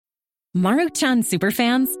Maruchan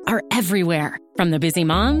superfans are everywhere. From the busy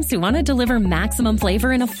moms who want to deliver maximum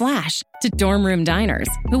flavor in a flash to dorm room diners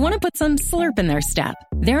who want to put some slurp in their step.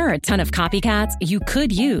 There are a ton of copycats you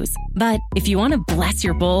could use. But if you want to bless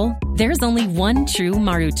your bowl, there's only one true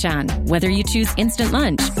Maruchan. Whether you choose instant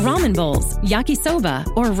lunch, ramen bowls, yakisoba,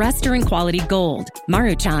 or restaurant quality gold,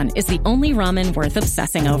 Maruchan is the only ramen worth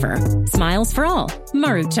obsessing over. Smiles for all.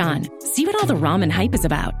 Maruchan. See what all the ramen hype is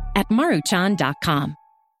about at maruchan.com.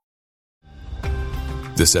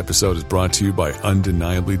 This episode is brought to you by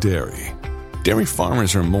Undeniably Dairy. Dairy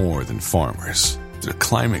farmers are more than farmers. They're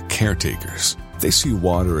climate caretakers. They see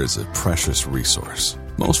water as a precious resource.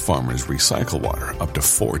 Most farmers recycle water up to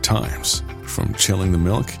 4 times, from chilling the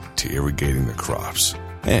milk to irrigating the crops.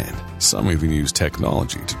 And some even use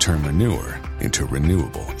technology to turn manure into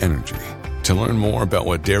renewable energy. To learn more about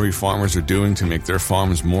what dairy farmers are doing to make their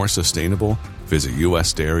farms more sustainable, visit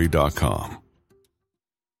usdairy.com.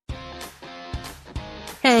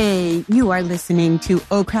 Hey, you are listening to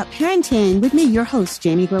Oh Crap Parenting with me, your host,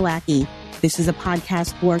 Jamie Glowacki. This is a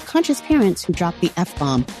podcast for conscious parents who drop the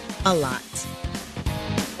F-bomb a lot.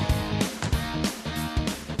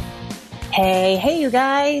 Hey, you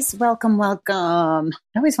guys. Welcome. I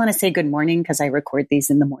always want to say good morning because I record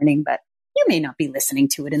these in the morning, but you may not be listening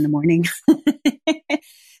to it in the morning.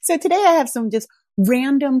 So today I have some just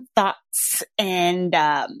random thoughts and,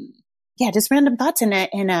 just random thoughts in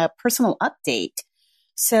a personal update.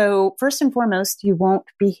 So first and foremost, you won't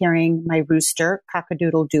be hearing my rooster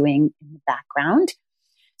cock-a-doodle doing in the background.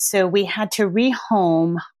 So we had to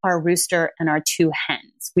rehome our rooster and our 2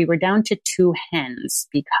 hens. We were down to 2 hens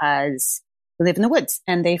because we live in the woods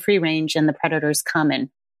and they free range and the predators come and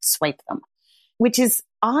swipe them, which is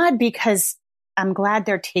odd because I'm glad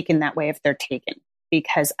they're taken that way if they're taken,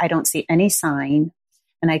 because I don't see any sign.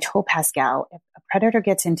 And I told Pascal, if a predator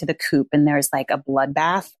gets into the coop and there's like a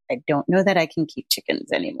bloodbath, I don't know that I can keep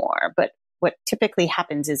chickens anymore. But what typically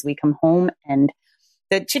happens is we come home and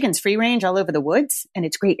the chickens free range all over the woods. And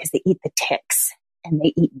it's great because they eat the ticks and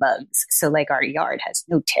they eat bugs. So like our yard has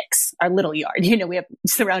no ticks, our little yard, we have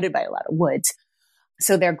surrounded by a lot of woods.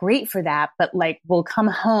 So they're great for that. But like we'll come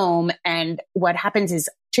home and what happens is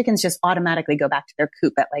chickens just automatically go back to their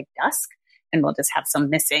coop at like dusk and we'll just have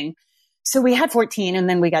some missing. So we had 14 and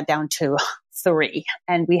then we got down to 3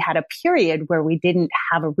 and we had a period where we didn't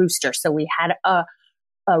have a rooster. So we had a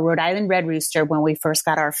Rhode Island red rooster when we first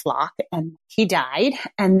got our flock and he died.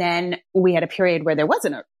 And then we had a period where there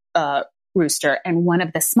wasn't a rooster and one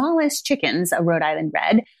of the smallest chickens, a Rhode Island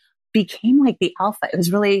red, became like the alpha. It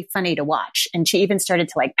was really funny to watch. And she even started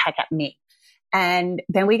to like peck at me. And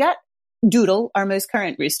then we got Doodle, our most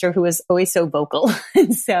current rooster, who was always so vocal.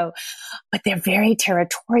 But they're very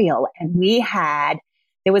territorial. And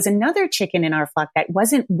there was another chicken in our flock that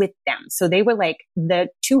wasn't with them. So they were like, the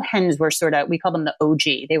 2 hens were sort of, we call them the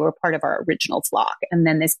OG. They were part of our original flock. And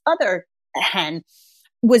then this other hen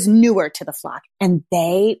was newer to the flock and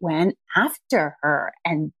they went after her.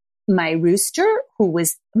 And my rooster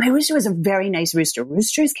was a very nice rooster.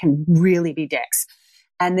 Roosters can really be dicks.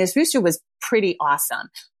 And this rooster was pretty awesome,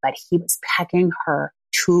 but he was pecking her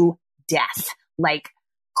to death, like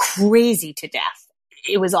crazy to death.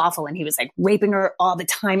 It was awful. And he was like raping her all the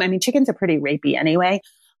time. I mean, chickens are pretty rapey anyway.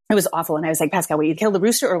 It was awful. And I was like, Pascal, will you kill the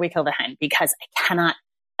rooster or we kill the hen? Because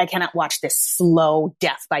I cannot watch this slow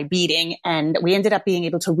death by beating. And we ended up being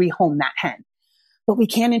able to rehome that hen. But we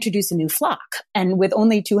can't introduce a new flock. And with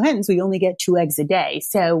only 2 hens, we only get 2 eggs a day.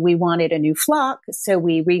 So we wanted a new flock. So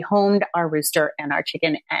we rehomed our rooster and our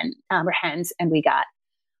chicken and our hens, and we got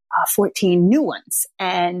 14 new ones.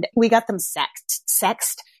 And we got them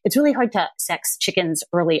sexed. It's really hard to sex chickens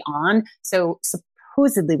early on. So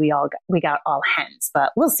supposedly we got all hens,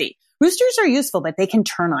 but we'll see. Roosters are useful, but they can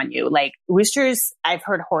turn on you. Like roosters, I've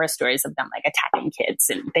heard horror stories of them like attacking kids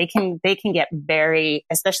and they can get very,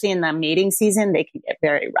 especially in the mating season, they can get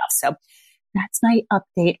very rough. So that's my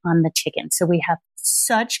update on the chicken. So we have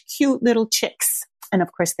such cute little chicks. And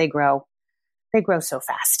of course they grow so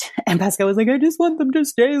fast. And Pascal was like, I just want them to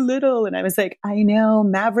stay little. And I was like, I know,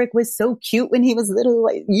 Maverick was so cute when he was little.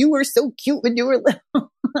 You were so cute when you were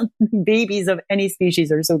little. Babies of any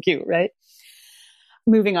species are so cute, right?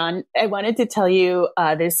 Moving on, I wanted to tell you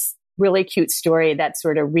this really cute story that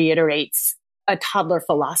sort of reiterates a toddler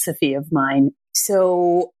philosophy of mine.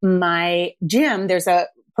 So my gym, there's a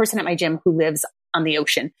person at my gym who lives on the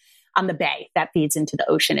ocean, on the bay that feeds into the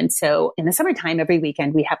ocean. And so in the summertime, every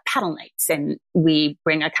weekend we have paddle nights and we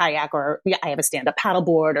bring a kayak or I have a stand-up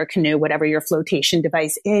paddleboard or canoe, whatever your flotation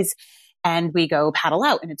device is. And we go paddle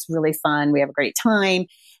out and it's really fun. We have a great time.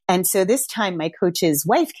 And so this time my coach's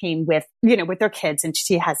wife came with their kids and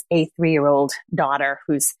she has a 3-year-old daughter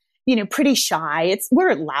who's pretty shy.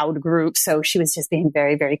 We're a loud group. So she was just being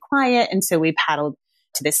very, very quiet. And so we paddled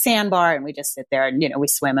to the sandbar and we just sit there and, we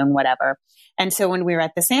swim and whatever. And so when we were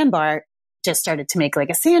at the sandbar, just started to make like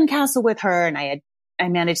a sandcastle with her. And I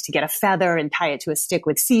managed to get a feather and tie it to a stick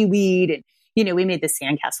with seaweed. And, we made the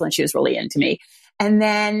sandcastle and she was really into me. And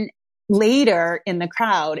then later in the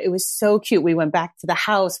crowd, it was so cute. We went back to the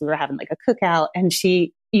house. We were having like a cookout and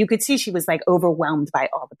you could see she was like overwhelmed by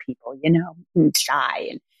all the people, and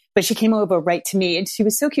shy. But she came over right to me and she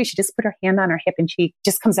was so cute. She just put her hand on her hip and she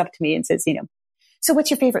just comes up to me and says, so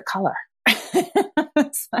what's your favorite color?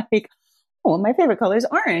 It's like, oh, my favorite color is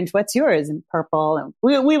orange. What's yours? And purple. And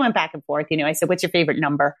we went back and forth. I said, what's your favorite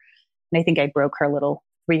number? And I think I broke her little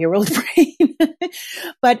 3-year-old brain.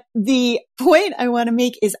 But the point I want to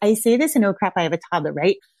make is I say this and oh crap, I have a toddler,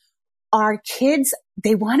 right? Our kids,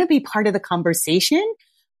 they want to be part of the conversation,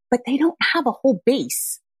 but they don't have a whole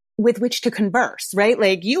base with which to converse, right?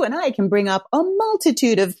 Like you and I can bring up a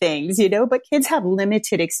multitude of things, but kids have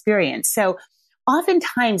limited experience. So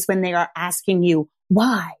oftentimes when they are asking you,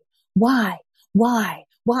 why, right?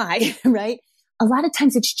 A lot of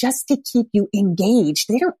times it's just to keep you engaged.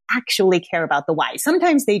 They don't actually care about the why.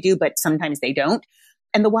 Sometimes they do, but sometimes they don't.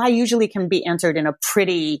 And the why usually can be answered in a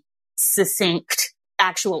pretty succinct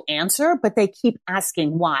actual answer, but they keep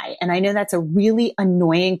asking why. And I know that's a really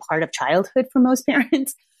annoying part of childhood for most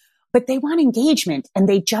parents, but they want engagement and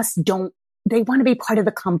they want to be part of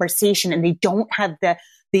the conversation and they don't have the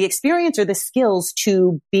experience or the skills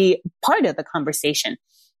to be part of the conversation.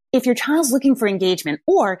 If your child's looking for engagement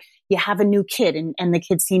or you have a new kid and the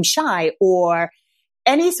kid seems shy or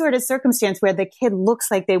any sort of circumstance where the kid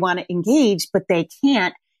looks like they want to engage, but they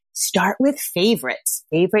can't, start with favorites,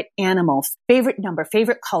 favorite animal, favorite number,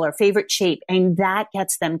 favorite color, favorite shape. And that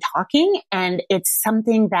gets them talking. And it's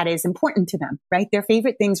something that is important to them, right? Their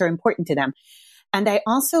favorite things are important to them. And I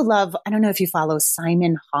also love, I don't know if you follow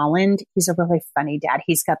Simon Holland. He's a really funny dad.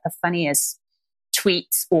 He's got the funniest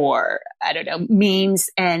tweets or, I don't know, memes.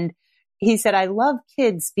 And he said, I love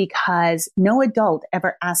kids because no adult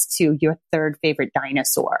ever asks you your third favorite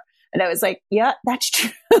dinosaur. And I was like, yeah, that's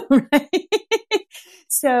true, right?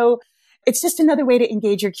 So it's just another way to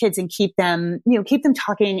engage your kids and keep them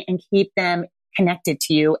talking and keep them connected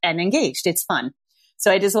to you and engaged. It's fun.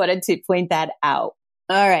 So I just wanted to point that out.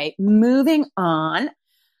 All right, moving on.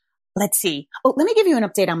 Let's see. Oh, let me give you an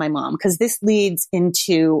update on my mom because this leads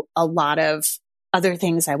into a lot of other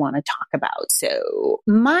things I want to talk about. So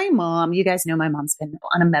my mom, you guys know my mom's been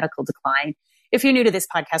on a medical decline. If you're new to this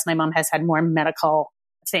podcast, my mom has had more medical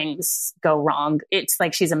things go wrong. It's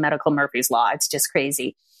like she's a medical Murphy's Law. It's just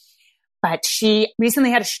crazy. But she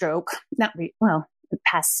recently had a stroke. I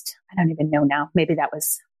don't even know now. Maybe that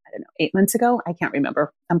was, 8 months ago. I can't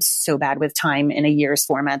remember. I'm so bad with time in a year's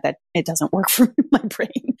format that it doesn't work for my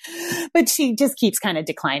brain. But she just keeps kind of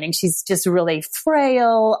declining. She's just really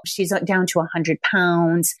frail. She's down to 100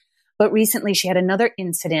 pounds. But recently she had another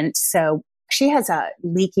incident. So she has a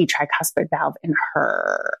leaky tricuspid valve in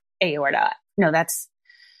her aorta. No, it's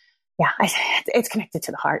connected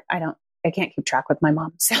to the heart. I can't keep track with my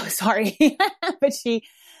mom. So sorry. But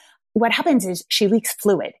what happens is she leaks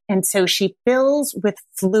fluid. And so she fills with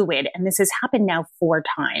fluid. And this has happened now 4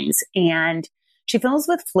 times. And she fills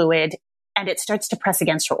with fluid and it starts to press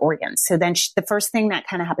against her organs. So then the first thing that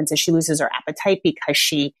kind of happens is she loses her appetite because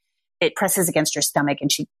it presses against her stomach and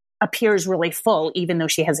she appears really full, even though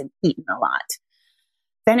she hasn't eaten a lot.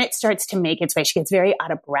 Then it starts to make its way. She gets very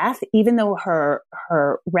out of breath, even though her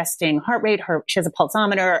resting heart rate, she has a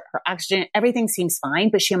pulsometer, her oxygen, everything seems fine,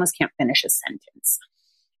 but she almost can't finish a sentence.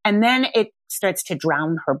 And then it starts to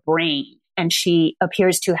drown her brain and she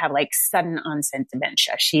appears to have like sudden onset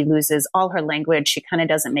dementia. She loses all her language. She kind of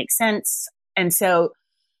doesn't make sense. And so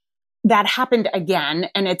that happened again.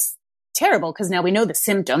 And it's terrible because now we know the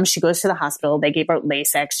symptoms. She goes to the hospital. They gave her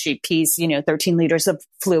Lasix. She pees, 13 liters of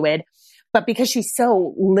fluid. But because she's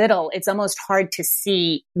so little, it's almost hard to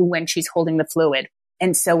see when she's holding the fluid.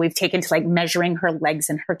 And so we've taken to like measuring her legs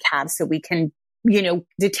and her calves so we can,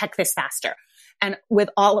 detect this faster. And with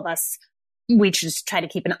all of us, we just try to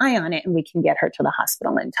keep an eye on it and we can get her to the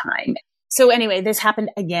hospital in time. So anyway, this happened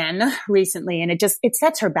again recently and it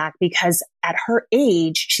sets her back because at her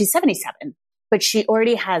age, she's 77, but she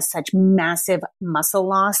already has such massive muscle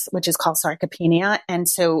loss, which is called sarcopenia. And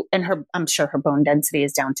I'm sure her bone density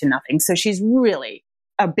is down to nothing. So she's really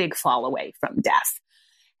a big fall away from death.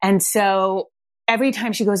 And so every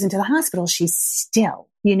time she goes into the hospital, she's still,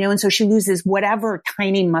 and so she loses whatever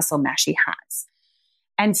tiny muscle mass she has.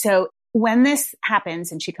 And so when this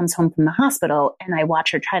happens and she comes home from the hospital and I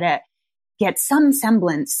watch her try to get some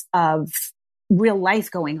semblance of real life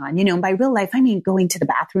going on. And by real life, I mean going to the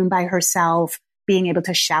bathroom by herself, being able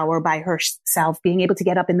to shower by herself, being able to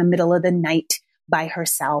get up in the middle of the night by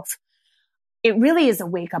herself. It really is a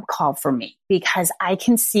wake up call for me because I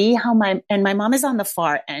can see how my mom is on the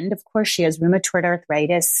far end. Of course, she has rheumatoid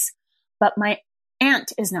arthritis, but my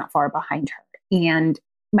aunt is not far behind her. And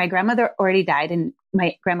my grandmother already died, and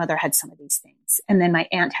my grandmother had some of these things. And then my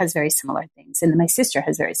aunt has very similar things. And then my sister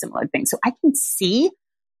has very similar things. So I can see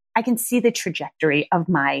the trajectory of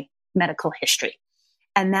my medical history.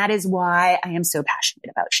 And that is why I am so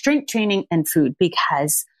passionate about strength training and food,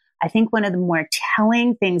 because I think one of the more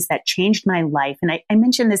telling things that changed my life, and I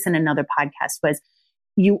mentioned this in another podcast, was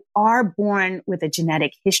you are born with a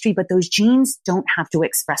genetic history, but those genes don't have to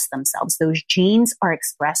express themselves. Those genes are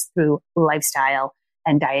expressed through lifestyle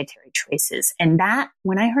and dietary choices. And that,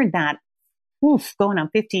 when I heard that, going on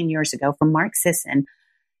 15 years ago from Mark Sisson,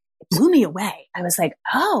 it blew me away. I was like,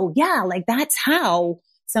 oh yeah, like that's how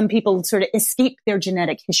some people sort of escape their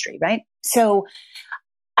genetic history, right? So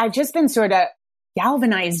I've just been sort of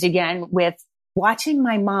galvanized again with watching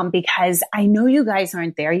my mom, because I know you guys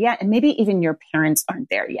aren't there yet, and maybe even your parents aren't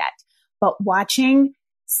there yet, but watching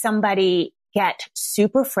somebody get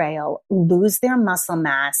super frail, lose their muscle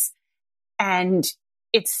mass, and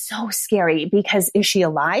it's so scary because is she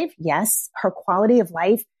alive? Yes. Her quality of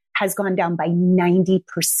life has gone down by 90%.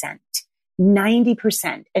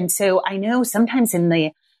 90%. And so I know sometimes in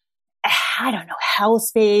the, health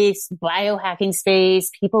space, biohacking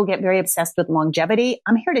space, people get very obsessed with longevity.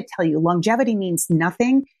 I'm here to tell you, longevity means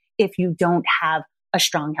nothing if you don't have a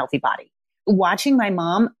strong, healthy body. Watching my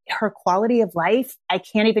mom, her quality of life, I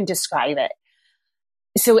can't even describe it.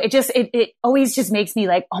 So it always just makes me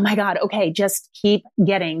like, oh my God, okay, just keep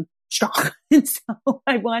getting strong. And so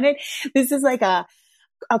this is like a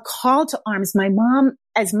call to arms. My mom,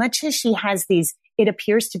 as much as she has these, it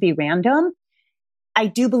appears to be random, I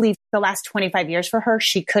do believe the last 25 years for her,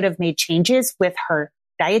 she could have made changes with her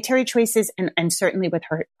dietary choices and certainly with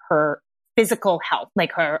her physical health,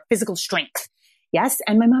 like her physical strength. Yes.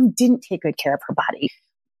 And my mom didn't take good care of her body.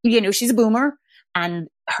 She's a boomer, and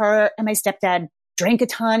her and my stepdad drank a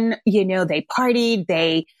ton. They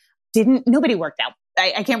partied. Nobody worked out.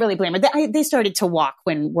 I can't really blame her. They started to walk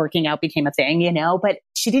when working out became a thing, but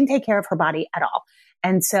she didn't take care of her body at all.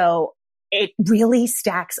 And so it really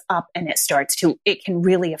stacks up, and it can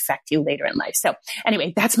really affect you later in life. So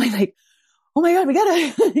anyway, that's my oh my God, we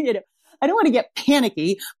gotta, I don't want to get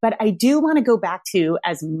panicky, but I do want to go back to,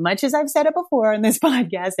 as much as I've said it before in this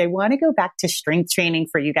podcast, I want to go back to strength training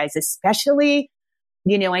for you guys, especially,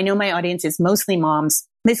 I know my audience is mostly moms.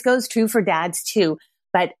 This goes true for dads too,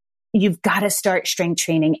 but you've got to start strength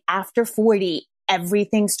training after 40.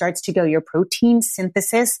 Everything starts to go. Your protein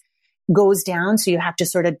synthesis goes down. So you have to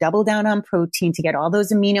sort of double down on protein to get all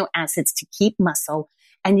those amino acids to keep muscle.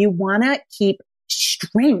 And you want to keep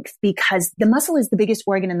strength because the muscle is the biggest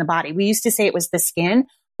organ in the body. We used to say it was the skin,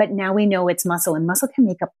 but now we know it's muscle, and muscle can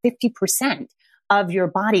make up 50% of your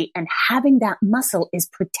body. And having that muscle is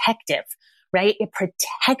protective, right? It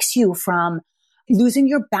protects you from losing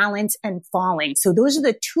your balance and falling. So those are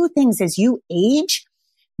the two things as you age.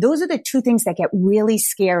 Those are the two things that get really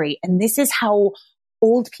scary. And this is how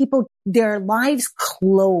old people, their lives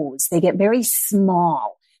close. They get very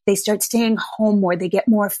small. They start staying home more. They get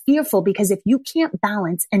more fearful because if you can't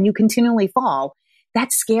balance and you continually fall,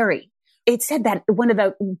 that's scary. It said that one of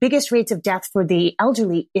the biggest rates of death for the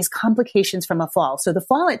elderly is complications from a fall. So the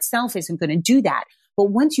fall itself isn't going to do that. But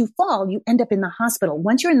once you fall, you end up in the hospital.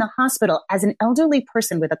 Once you're in the hospital as an elderly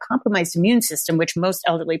person with a compromised immune system, which most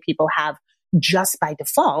elderly people have just by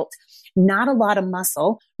default, not a lot of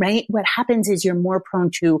muscle, right? What happens is you're more prone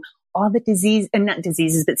to all the disease, and not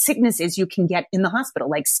diseases, but sicknesses you can get in the hospital,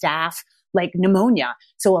 like staph, like pneumonia.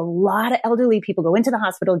 So a lot of elderly people go into the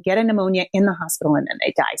hospital, get a pneumonia in the hospital, and then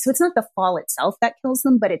they die. So it's not the fall itself that kills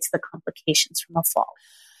them, but it's the complications from a fall.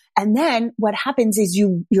 And then what happens is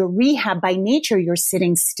your rehab by nature, you're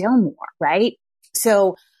sitting still more, right?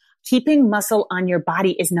 So keeping muscle on your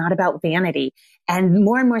body is not about vanity. And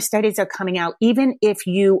more studies are coming out. Even if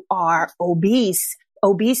you are obese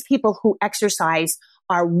people who exercise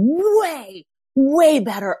are way, way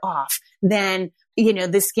better off than,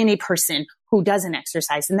 the skinny person who doesn't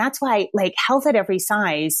exercise. And that's why health at every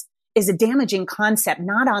size is a damaging concept,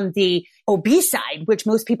 not on the obese side, which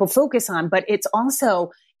most people focus on, but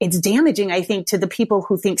it's damaging, I think, to the people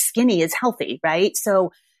who think skinny is healthy, right?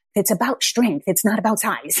 So it's about strength. It's not about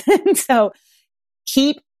size. So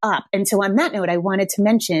keep up. And so on that note, I wanted to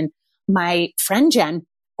mention my friend Jen,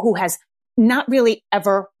 who has not really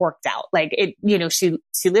ever worked out.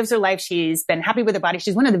 She lives her life. She's been happy with her body.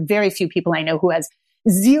 She's one of the very few people I know who has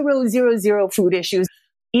zero food issues,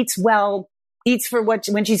 eats well, eats for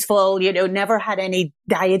when she's full, never had any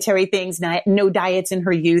dietary things, no diets in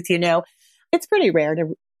her youth, It's pretty rare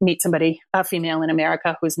to meet somebody, a female in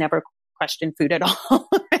America, who's never questioned food at all.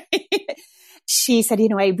 Right? She said,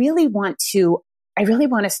 I really want to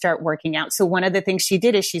start working out. So one of the things she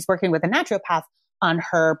did is she's working with a naturopath on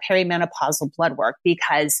her perimenopausal blood work,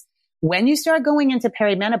 because when you start going into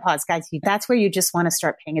perimenopause, guys, that's where you just want to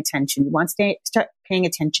start paying attention. You want to start paying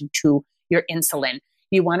attention to your insulin.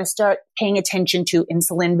 You want to start paying attention to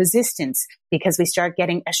insulin resistance, because we start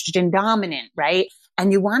getting estrogen dominant, right?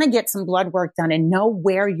 And you want to get some blood work done and know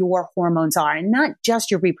where your hormones are, and not just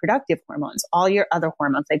your reproductive hormones, all your other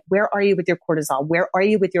hormones. Like, where are you with your cortisol? Where are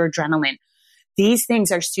you with your adrenaline? These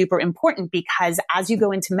things are super important, because as you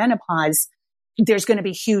go into menopause, there's going to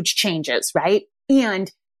be huge changes, right?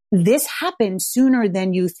 And this happens sooner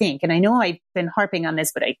than you think. And I know I've been harping on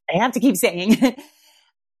this, but I have to keep saying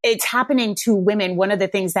it's happening to women. One of the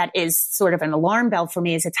things that is sort of an alarm bell for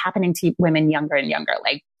me is it's happening to women younger and younger,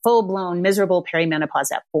 like full-blown miserable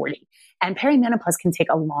perimenopause at 40. And perimenopause can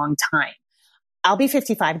take a long time. I'll be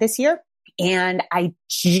 55 this year, and I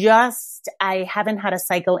haven't had a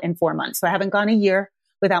cycle in 4 months. So I haven't gone a year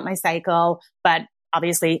without my cycle, but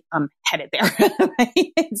obviously I'm headed there.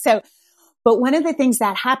 Right? But one of the things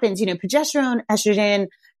that happens, progesterone, estrogen,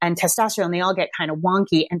 and testosterone, they all get kind of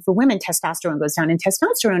wonky. And for women, testosterone goes down, and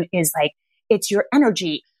testosterone is like, it's your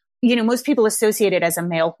energy. Most people associate it as a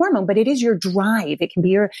male hormone, but it is your drive. It can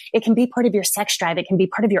be part of your sex drive. It can be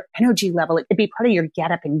part of your energy level. It could be part of your get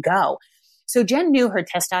up and go. So Jen knew her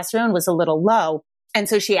testosterone was a little low. And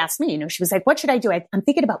so she asked me, she was like, what should I do? I'm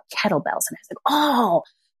thinking about kettlebells. And I was like, oh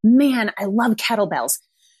man, I love kettlebells.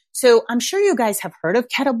 So I'm sure you guys have heard of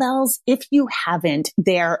kettlebells. If you haven't,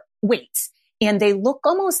 they're weights. And they look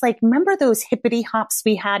almost like, remember those hippity hops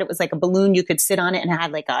we had? It was like a balloon. You could sit on it and it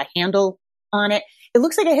had like a handle on it. It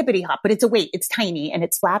looks like a hippity hop, but it's a weight. It's tiny and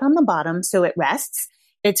it's flat on the bottom, so it rests.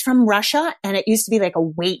 It's from Russia, and it used to be like a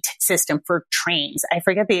weight system for trains. I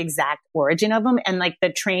forget the exact origin of them. And like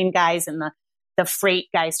the train guys and the freight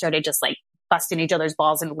guys started just like busting each other's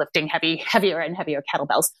balls and lifting heavier and heavier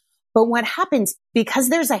kettlebells. But what happens, because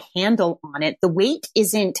there's a handle on it, the weight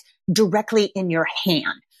isn't directly in your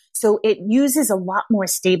hand. So it uses a lot more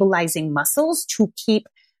stabilizing muscles to keep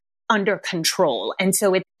under control. And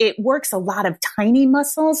so it works a lot of tiny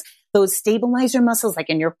muscles, those stabilizer muscles like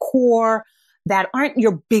in your core that aren't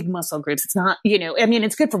your big muscle groups. It's not,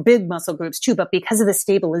 it's good for big muscle groups too, but because of the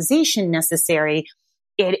stabilization necessary,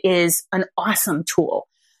 it is an awesome tool.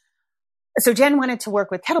 So Jen wanted to work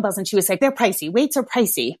with kettlebells, and she was like, they're pricey. Weights are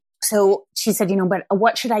pricey. So she said, but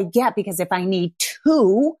what should I get? Because if I need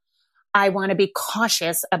two, I want to be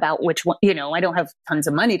cautious about which one, I don't have tons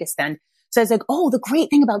of money to spend. So I was like, the great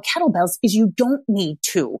thing about kettlebells is you don't need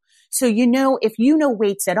two. So, if you know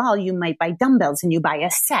weights at all, you might buy dumbbells and you buy a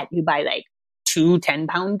set. You buy like 2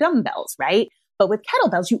 10-pound dumbbells, right? But with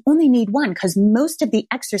kettlebells, you only need one, because most of the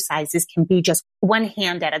exercises can be just one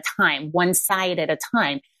hand at a time, one side at a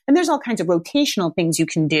time. And there's all kinds of rotational things you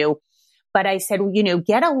can do. But I said,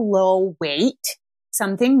 get a low weight,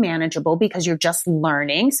 something manageable, because you're just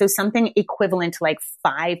learning. So something equivalent to like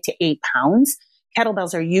 5 to 8 pounds.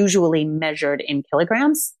 Kettlebells are usually measured in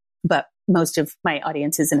kilograms, but most of my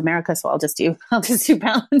audience is in America, so I'll just do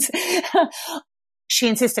pounds. She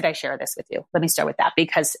insisted I share this with you. Let me start with that,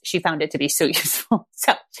 because she found it to be so useful.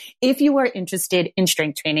 So if you are interested in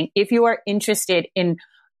strength training, if you are interested in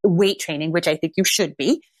weight training, which I think you should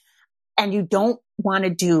be, and you don't want to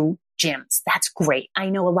do gyms, that's great. I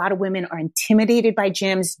know a lot of women are intimidated by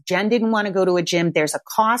gyms. Jen didn't want to go to a gym. There's a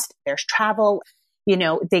cost, there's travel,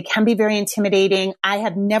 they can be very intimidating. I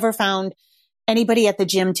have never found anybody at the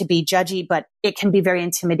gym to be judgy, but it can be very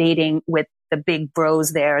intimidating with the big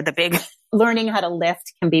bros there. Learning how to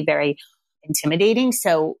lift can be very intimidating.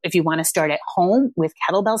 So if you want to start at home with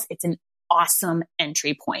kettlebells, it's an awesome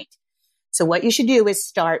entry point. So what you should do is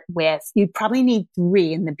start with, you'd probably need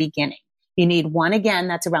 3 in the beginning. You need one, again,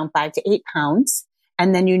 that's around 5 to 8 pounds.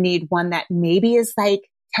 And then you need one that maybe is like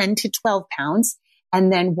 10 to 12 pounds.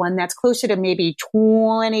 And then one that's closer to maybe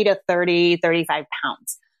 20 to 30, 35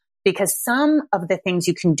 pounds. Because some of the things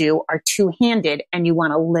you can do are two-handed and you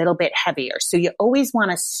want a little bit heavier. So you always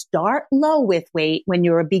want to start low with weight when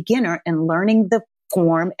you're a beginner and learning the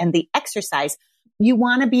form and the exercise. You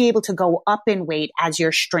want to be able to go up in weight as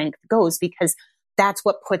your strength goes, because that's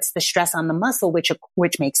what puts the stress on the muscle,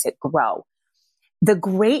 which makes it grow. The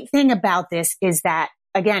great thing about this is that,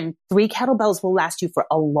 again, 3 kettlebells will last you for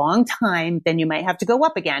a long time. Then you might have to go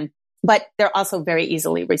up again, but they're also very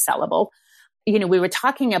easily resellable. we were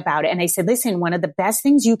talking about it and I said, listen, one of the best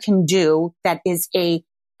things you can do that is a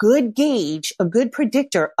good gauge, a good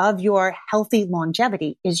predictor of your healthy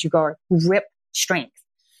longevity is your grip strength.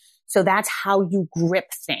 So that's how you grip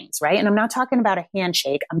things, right? And I'm not talking about a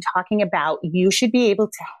handshake. I'm talking about you should be able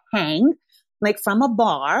to hang like from a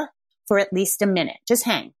bar for at least a minute. Just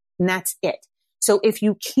hang, and that's it. So if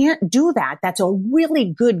you can't do that, that's a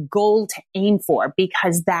really good goal to aim for,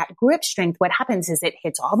 because that grip strength, what happens is it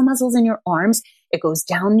hits all the muscles in your arms. It goes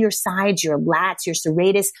down your sides, your lats, your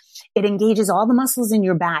serratus. It engages all the muscles in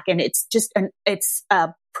your back. And it's just it's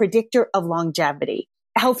a predictor of longevity,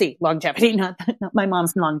 healthy longevity, not my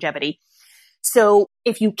mom's longevity. So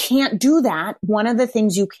if you can't do that, one of the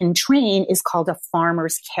things you can train is called a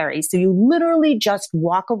farmer's carry. So you literally just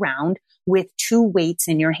walk around with 2 weights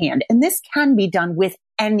in your hand. And this can be done with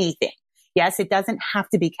anything. Yes, it doesn't have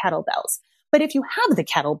to be kettlebells. But if you have the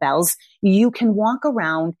kettlebells, you can walk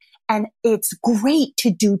around, and it's great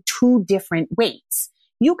to do 2 different weights.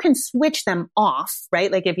 You can switch them off,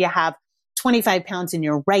 right? Like if you have 25 pounds in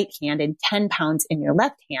your right hand and 10 pounds in your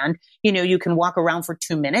left hand, you can walk around for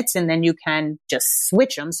 2 minutes and then you can just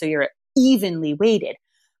switch them so you're evenly weighted.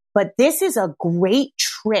 But this is a great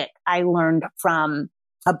trick I learned from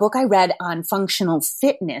a book I read on functional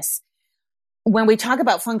fitness. When we talk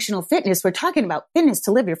about functional fitness, we're talking about fitness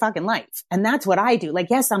to live your fucking life. And that's what I do. Like,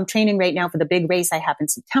 yes, I'm training right now for the big race I have in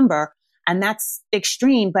September, and that's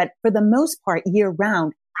extreme. But for the most part, year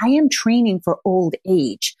round, I am training for old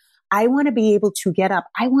age. I want to be able to get up.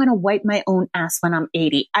 I want to wipe my own ass when I'm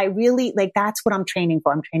 80. I really that's what I'm training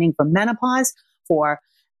for. I'm training for menopause, for,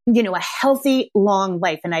 a healthy, long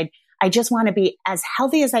life. And I just want to be as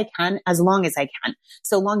healthy as I can, as long as I can.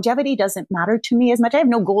 So longevity doesn't matter to me as much. I have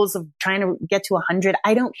no goals of trying to get to 100.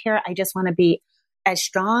 I don't care. I just want to be as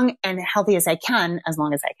strong and healthy as I can, as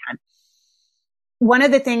long as I can. One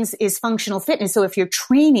of the things is functional fitness. So if you're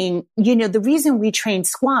training, the reason we train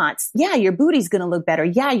squats, yeah, your booty's going to look better.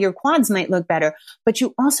 Yeah, your quads might look better, but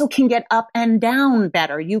you also can get up and down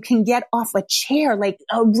better. You can get off a chair. Like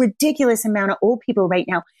a ridiculous amount of old people right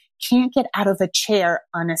now can't get out of a chair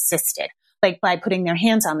unassisted, like by putting their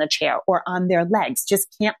hands on the chair or on their legs,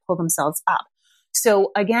 just can't pull themselves up.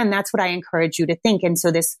 So again, that's what I encourage you to think. And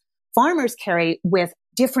so this farmer's carry with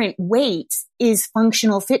different weights is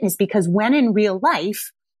functional fitness, because when in real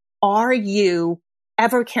life, are you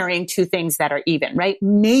ever carrying 2 things that are even, right?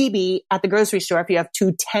 Maybe at the grocery store, if you have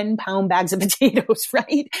 2 10-pound bags of potatoes,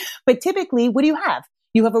 right? But typically, what do you have?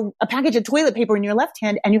 You have a package of toilet paper in your left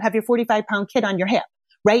hand and you have your 45-pound kid on your hip,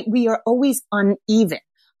 right? We are always uneven.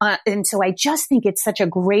 And so I just think it's such a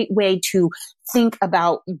great way to think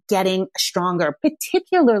about getting stronger,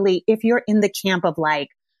 particularly if you're in the camp of like,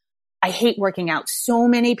 I hate working out. So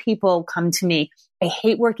many people come to me. I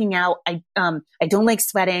hate working out. I don't like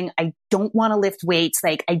sweating. I don't want to lift weights.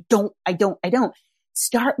 Like I don't.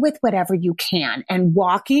 Start with whatever you can. And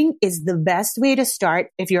walking is the best way to start.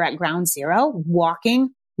 If you're at ground zero,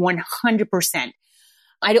 walking 100%.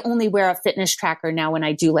 I only wear a fitness tracker now when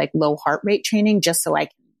I do like low heart rate training, just so I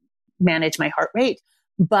can manage my heart rate.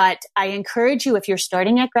 But I encourage you, if you're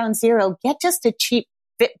starting at ground zero, get just a cheap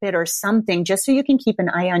Fitbit or something, just so you can keep an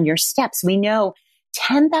eye on your steps. We know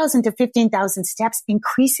 10,000 to 15,000 steps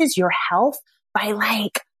increases your health by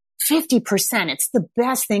like 50%. It's the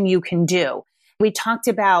best thing you can do. We talked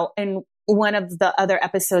about, in one of the other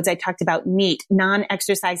episodes, I talked about NEAT,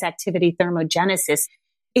 non-exercise activity thermogenesis.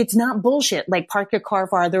 It's not bullshit. Like park your car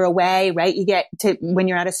farther away, right? You get to, when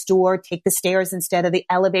you're at a store, take the stairs instead of the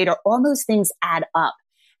elevator. All those things add up.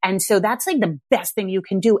 And so that's like the best thing you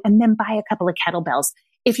can do. And then buy a couple of kettlebells.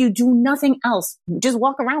 If you do nothing else, just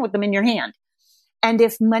walk around with them in your hand. And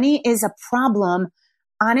if money is a problem,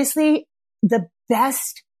 honestly, the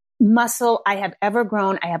best muscle I have ever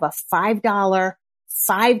grown, I have a $5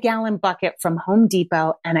 5-gallon bucket from Home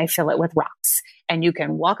Depot, and I fill it with rocks. And you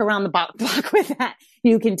can walk around the block with that.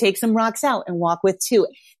 You can take some rocks out and walk with 2.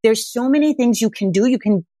 There's so many things you can do. You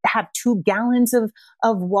can have 2 gallons of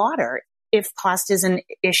water if cost is an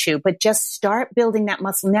issue, but just start building that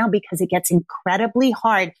muscle now, because it gets incredibly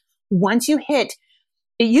hard once you hit.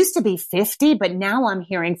 It used to be 50, but now I'm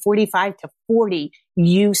hearing 45 to 40.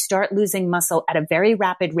 You start losing muscle at a very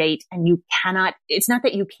rapid rate, and it's not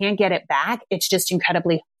that you can't get it back. It's just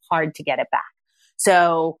incredibly hard to get it back.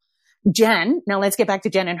 So Jen, now let's get back to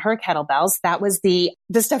Jen and her kettlebells. That was the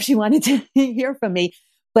stuff she wanted to hear from me.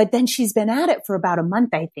 But then she's been at it for about a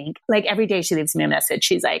month, I think. Like every day she leaves me a message.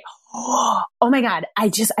 She's like, oh my God, I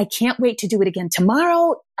can't wait to do it again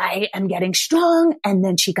tomorrow. I am getting strong. And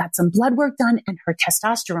then she got some blood work done and her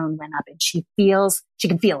testosterone went up, and she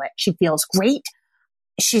can feel it. She feels great.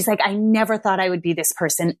 she's like, I never thought I would be this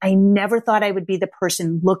person. I never thought I would be the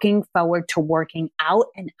person looking forward to working out,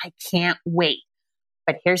 and I can't wait.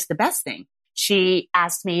 But here's the best thing. She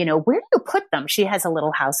asked me, where do you put them? She has a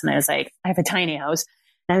little house. And I was like, I have a tiny house.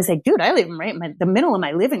 And I was like, dude, I live right in the middle of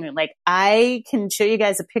my living room. Like, I can show you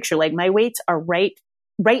guys a picture. Like, my weights are right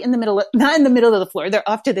in the middle, not in the middle of the floor. They're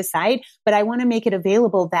off to the side, but I want to make it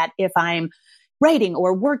available that if I'm writing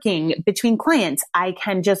or working between clients, I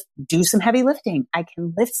can just do some heavy lifting. I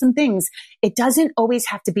can lift some things. It doesn't always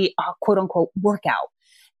have to be a quote unquote workout.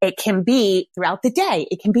 It can be throughout the day.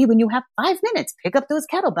 It can be when you have 5 minutes, pick up those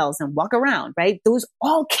kettlebells and walk around, right? Those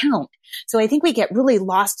all count. So I think we get really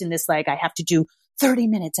lost in this, like, I have to do 30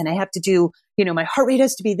 minutes and I have to do, my heart rate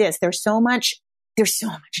has to be this. There's so much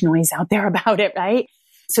noise out there about it, right?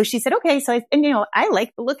 So she said, okay. So I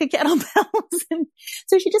like the look of kettlebells. And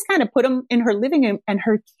so she just kind of put them in her living room, and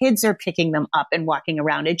her kids are picking them up and walking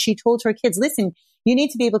around. And she told her kids, listen, you need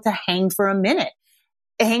to be able to hang for a minute,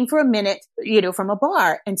 from a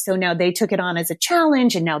bar. And so now they took it on as a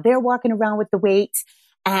challenge, and now they're walking around with the weights,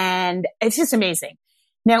 and it's just amazing.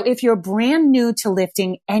 Now, if you're brand new to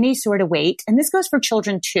lifting any sort of weight, and this goes for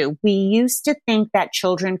children too, we used to think that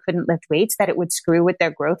children couldn't lift weights, that it would screw with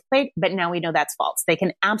their growth plate, but now we know that's false. They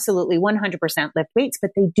can absolutely 100% lift weights,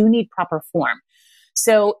 but they do need proper form.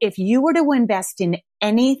 So if you were to invest in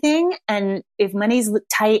anything, and if money's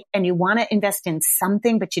tight and you want to invest in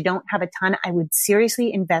something, but you don't have a ton, I would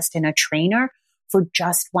seriously invest in a trainer for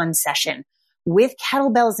just one session. With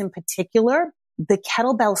kettlebells in particular, the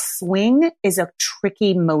kettlebell swing is a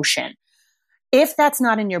tricky motion. If that's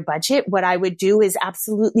not in your budget, what I would do is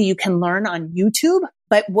absolutely, you can learn on YouTube,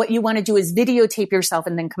 but what you want to do is videotape yourself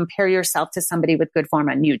and then compare yourself to somebody with good form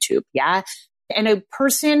on YouTube. Yeah. And a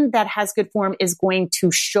person that has good form is going to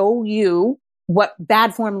show you what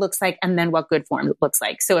bad form looks like and then what good form looks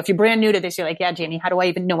like. So if you're brand new to this, you're like, yeah, Jamie, how do I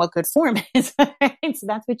even know what good form is? So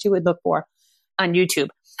that's what you would look for on YouTube.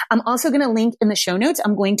 I'm also going to link in the show notes.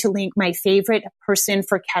 I'm going to link my favorite person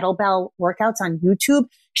for kettlebell workouts on YouTube.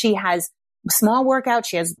 She has small workouts.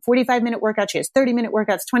 She has 45-minute workouts. She has 30-minute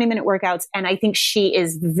workouts, 20-minute workouts. And I think she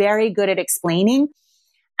is very good at explaining.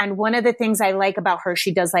 And one of the things I like about her,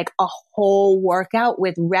 she does like a whole workout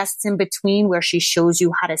with rests in between where she shows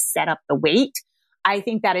you how to set up the weight. I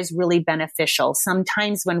think that is really beneficial.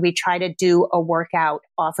 Sometimes when we try to do a workout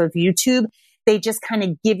off of YouTube, they just kind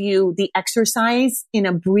of give you the exercise in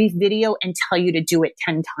a brief video and tell you to do it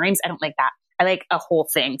 10 times. I don't like that. I like a whole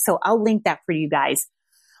thing. So I'll link that for you guys.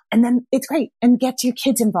 And then it's great. And get your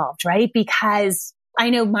kids involved, right? Because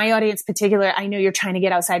I know my audience particular, I know you're trying to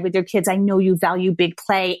get outside with your kids. I know you value big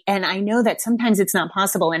play. And I know that sometimes it's not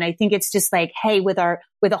possible. And I think it's just like, hey, with a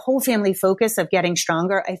whole family focus of getting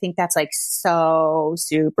stronger, I think that's like so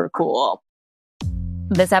super cool.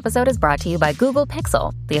 This episode is brought to you by Google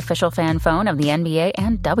Pixel, the official fan phone of the NBA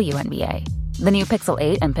and WNBA. The new Pixel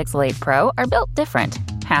 8 and Pixel 8 Pro are built different.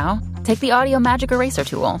 How? Take the Audio Magic Eraser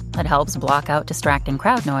tool. It helps block out distracting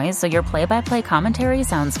crowd noise so your play-by-play commentary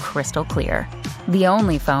sounds crystal clear. The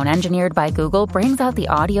only phone engineered by Google brings out the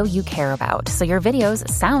audio you care about so your videos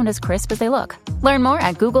sound as crisp as they look. Learn more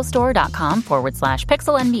at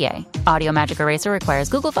googlestore.com/pixelnba. Audio Magic Eraser requires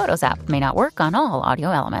Google Photos app. May not work on all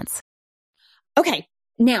audio elements. Okay.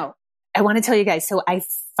 Now, I want to tell you guys, so I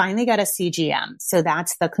finally got a CGM. So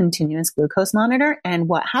that's the continuous glucose monitor. And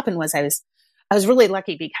what happened was I was really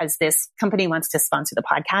lucky because this company wants to sponsor the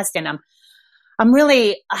podcast. And I'm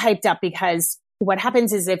really hyped up because what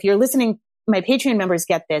happens is if you're listening, my Patreon members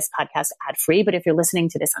get this podcast ad free. But if you're listening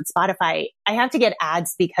to this on Spotify, I have to get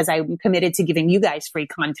ads because I'm committed to giving you guys free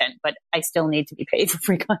content, but I still need to be paid for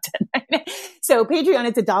free content. Right? So Patreon,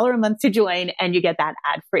 it's $1 a month to join and you get that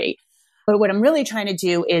ad free. But what I'm really trying to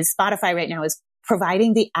do is Spotify right now is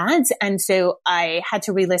providing the ads. And so I had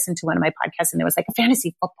to re-listen to one of my podcasts and there was like a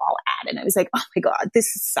fantasy football ad. And I was like, oh my God,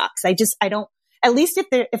 this sucks. I don't, at least if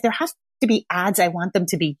there has to be ads, I want them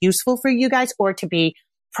to be useful for you guys or to be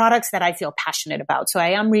products that I feel passionate about. So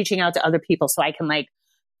I am reaching out to other people so I can like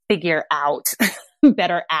figure out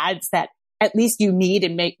better ads that at least you need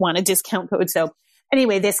and want a discount code. So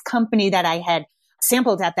anyway, this company that I had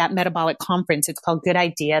sampled at that metabolic conference, it's called Good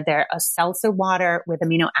Idea. They're a seltzer water with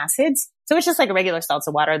amino acids. So it's just like a regular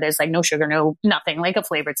seltzer water. There's like no sugar, no nothing, like a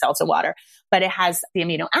flavored seltzer water, but it has the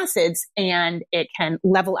amino acids and it can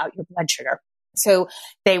level out your blood sugar. So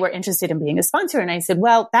they were interested in being a sponsor. And I said,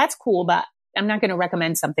 well, that's cool, but I'm not going to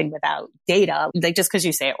recommend something without data. Like just because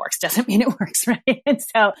you say it works doesn't mean it works, right? And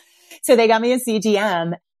so they got me a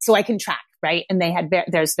CGM so I can track, right? And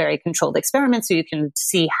there's very controlled experiments so you can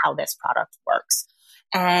see how this product works.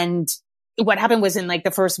 And what happened was in like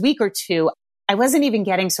the first week or two, I wasn't even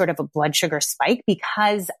getting sort of a blood sugar spike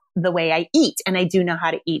because the way I eat, and I do know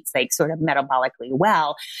how to eat like sort of metabolically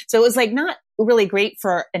well. So it was like not really great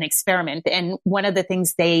for an experiment. And one of the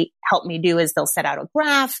things they help me do is they'll set out a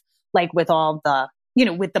graph, like with all the,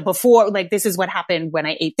 with the before, like this is what happened when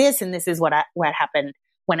I ate this, and this is what happened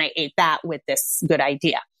when I ate that with this good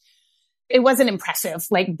idea. It wasn't impressive,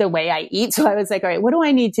 like the way I eat. So I was like, all right, what do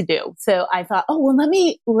I need to do? So I thought, oh, well,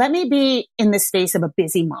 let me be in the space of a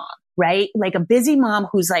busy mom, right? Like a busy mom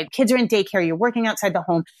who's like, kids are in daycare, you're working outside the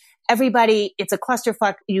home. Everybody, it's a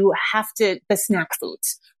clusterfuck. You have the snack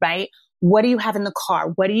foods, right? What do you have in the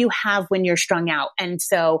car? What do you have when you're strung out? And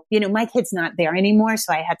so, my kid's not there anymore.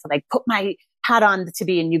 So I had to like put my hat on to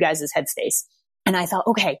be in you guys' headspace. And I thought,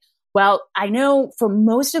 okay, well, I know for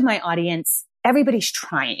most of my audience, everybody's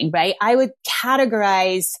trying, right? I would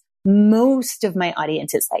categorize most of my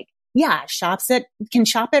audience as like, yeah, can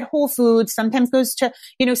shop at Whole Foods, sometimes goes to,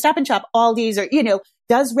 Stop and Shop, Aldi's, or,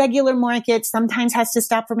 does regular markets, sometimes has to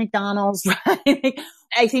stop for McDonald's, right?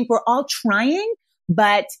 I think we're all trying,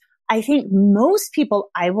 but I think most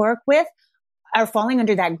people I work with are falling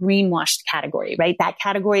under that greenwashed category, right? That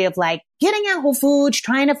category of like getting at Whole Foods,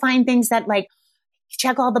 trying to find things that like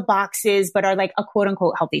check all the boxes, but are like a quote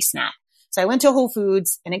unquote healthy snack. So I went to Whole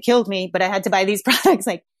Foods and it killed me, but I had to buy these products.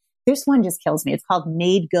 Like this one just kills me. It's called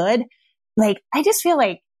Made Good. Like I just feel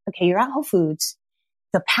like, okay, you're at Whole Foods.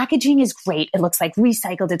 The packaging is great. It looks like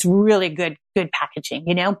recycled. It's really good packaging,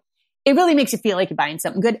 It really makes you feel like you're buying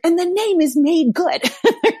something good. And the name is Made Good.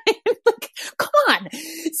 Like, come on.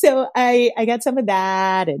 So I got some of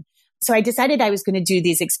that. And so I decided I was going to do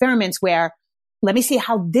these experiments where let me see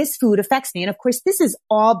how this food affects me. And of course, this is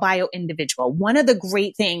all bio-individual. One of the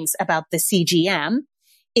great things about the CGM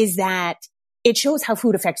is that it shows how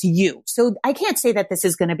food affects you. So I can't say that this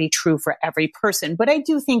is going to be true for every person, but I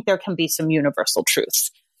do think there can be some universal truths.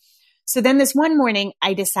 So then this one morning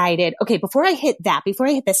I decided, okay, before I hit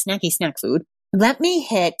the snacky snack food, let me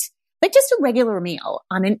hit like just a regular meal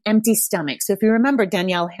on an empty stomach. So if you remember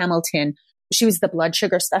Danielle Hamilton, she was the blood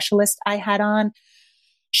sugar specialist I had on.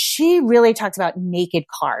 She really talked about naked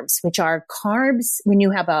carbs, which are carbs when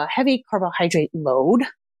you have a heavy carbohydrate load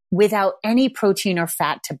without any protein or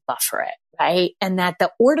fat to buffer it, right? And that the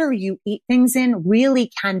order you eat things in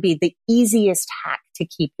really can be the easiest hack to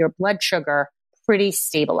keep your blood sugar pretty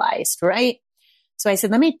stabilized, right? So I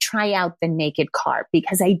said, let me try out the naked carb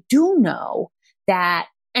because I do know that,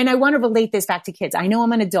 and I want to relate this back to kids. I know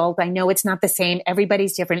I'm an adult. I know it's not the same.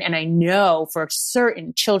 Everybody's different. And I know for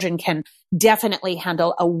certain children can definitely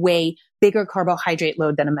handle a way bigger carbohydrate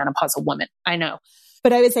load than a menopausal woman. I know.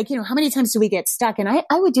 But I was like, how many times do we get stuck? And I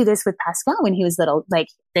would do this with Pascal when he was little, like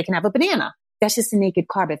they can have a banana. That's just a naked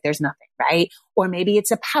carb if there's nothing, right? Or maybe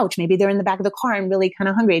it's a pouch. Maybe they're in the back of the car and really kind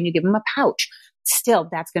of hungry and you give them a pouch. Still,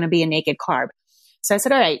 that's going to be a naked carb. So I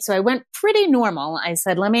said, all right. So I went pretty normal. I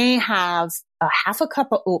said, let me have a half a cup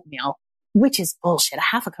of oatmeal, which is bullshit. A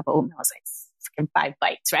half a cup of oatmeal is like freaking 5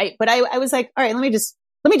 bites, right? But I was like, all right, let me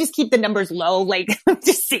just keep the numbers low. Like, let me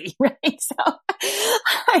just see, right? So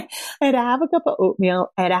I had a half a cup of oatmeal.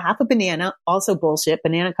 I had a half a banana, also bullshit.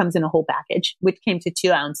 Banana comes in a whole package, which came to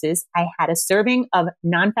 2 ounces. I had a serving of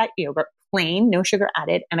non-fat yogurt, plain, no sugar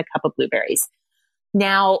added, and a cup of blueberries.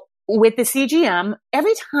 Now, with the CGM,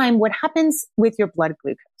 every time what happens with your blood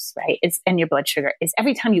glucose, right, and your blood sugar is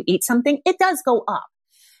every time you eat something, it does go up.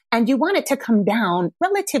 And you want it to come down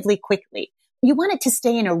relatively quickly. You want it to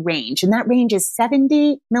stay in a range, and that range is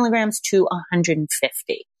 70 milligrams to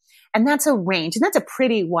 150. And that's a range, and that's a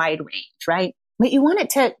pretty wide range, right? But you want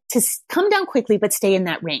it to come down quickly, but stay in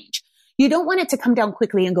that range. You don't want it to come down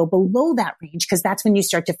quickly and go below that range, because that's when you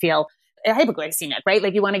start to feel hypoglycemic, right?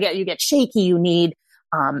 Like you get shaky, you need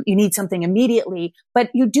something immediately, but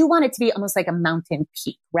you do want it to be almost like a mountain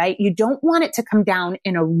peak, right? You don't want it to come down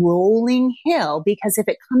in a rolling hill, because if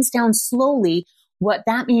it comes down slowly, what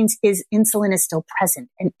that means is insulin is still present,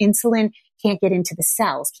 and insulin can't get into the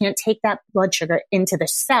cells, can't take that blood sugar into the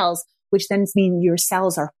cells, which then means your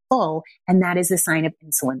cells are full. And that is a sign of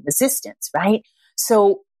insulin resistance, right?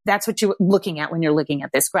 So that's what you're looking at when you're looking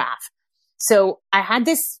at this graph. So I had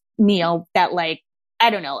this meal that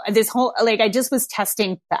I just was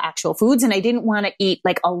testing the actual foods, and I didn't want to eat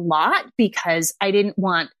like a lot because I didn't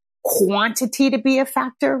want quantity to be a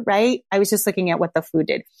factor, right? I was just looking at what the food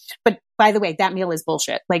did. But by the way, that meal is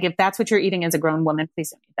bullshit. Like if that's what you're eating as a grown woman,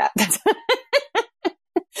 please don't eat that.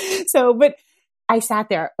 So, but I sat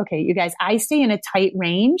there. Okay, you guys, I stay in a tight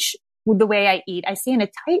range with the way I eat. I stay in a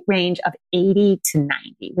tight range of 80 to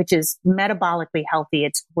 90, which is metabolically healthy.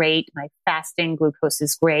 It's great. My fasting glucose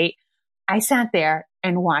is great. I sat there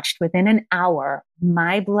and watched within an hour,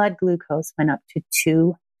 my blood glucose went up to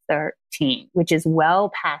 213. 213, which is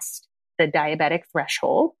well past the diabetic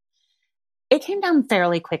threshold. It came down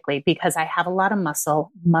fairly quickly because I have a lot of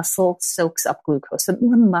muscle. Muscle soaks up glucose. So the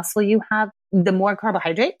more muscle you have, the more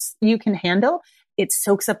carbohydrates you can handle. It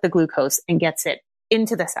soaks up the glucose and gets it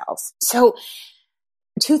into the cells. So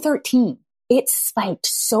 213, it spiked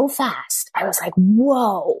so fast. I was like,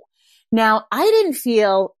 whoa. Now, I didn't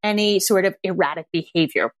feel any sort of erratic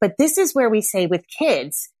behavior, but this is where we say with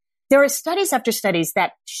kids, there are studies after studies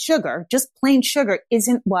that sugar, just plain sugar,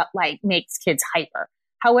 isn't what like makes kids hyper.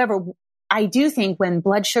 However, I do think when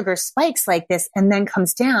blood sugar spikes like this and then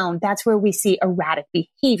comes down, that's where we see erratic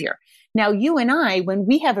behavior. Now, you and I, when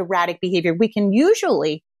we have erratic behavior, we can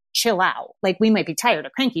usually chill out. Like we might be tired or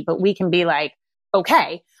cranky, but we can be like,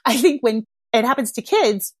 okay. I think when it happens to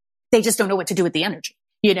kids, they just don't know what to do with the energy,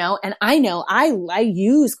 you know? And I know I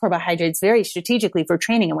use carbohydrates very strategically for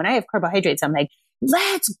training. And when I have carbohydrates, I'm like,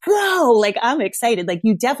 let's go. Like I'm excited. Like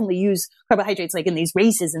you definitely use carbohydrates like in these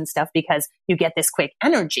races and stuff because you get this quick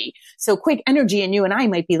energy. So quick energy and you and I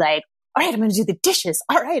might be like, all right, I'm going to do the dishes.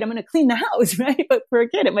 All right, I'm going to clean the house, right? But for a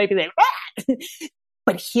kid, it might be like, ah!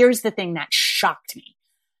 But here's the thing that shocked me.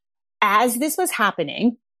 As this was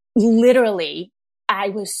happening, literally, I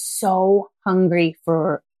was so hungry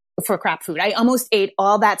for crap food. I almost ate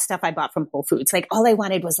all that stuff I bought from Whole Foods. Like all I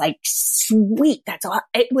wanted was like sweet. That's all.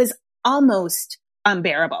 It was almost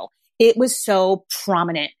unbearable. It was so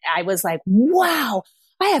prominent. I was like, wow,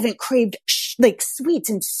 I haven't craved like sweets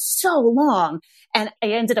in so long. And I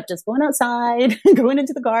ended up just going outside, going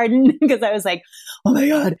into the garden because I was like, oh my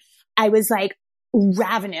God. I was like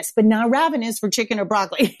ravenous, but not ravenous for chicken or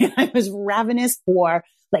broccoli. I was ravenous for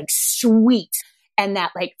like sweet and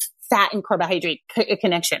that like fat and carbohydrate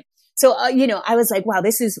connection. So, I was like, wow,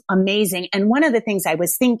 this is amazing. And one of the things I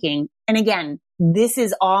was thinking, and again, this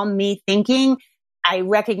is all me thinking. I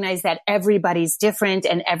recognize that everybody's different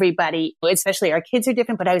and everybody, especially our kids are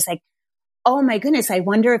different. But I was like, oh my goodness, I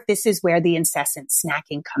wonder if this is where the incessant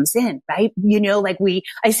snacking comes in, right?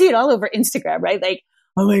 I see it all over Instagram, right? Like,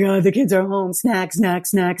 oh my God, the kids are home, snack, snack,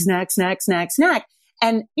 snack, snack, snack, snack, snack.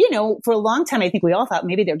 And, for a long time, I think we all thought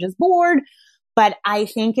maybe they're just bored. But I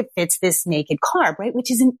think it fits this naked carb, right? Which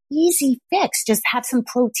is an easy fix. Just have some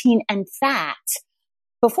protein and fat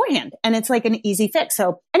beforehand. And it's like an easy fix.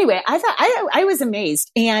 So anyway, I thought I was amazed.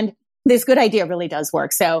 And this good idea really does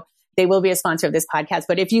work. So they will be a sponsor of this podcast.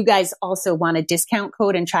 But if you guys also want a discount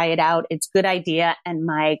code and try it out, it's good idea. And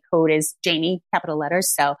my code is Jamie, capital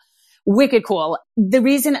letters. So wicked cool. The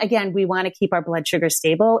reason, again, we want to keep our blood sugar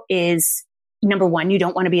stable is number one, you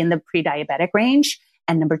don't want to be in the pre-diabetic range.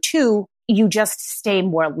 And number two, you just stay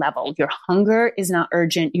more level. Your hunger is not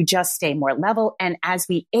urgent. You just stay more level. And as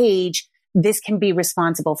we age, this can be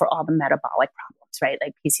responsible for all the metabolic problems, right?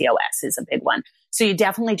 Like PCOS is a big one. So you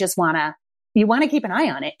definitely just want to keep an eye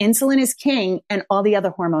on it. Insulin is king and all the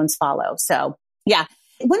other hormones follow. So yeah.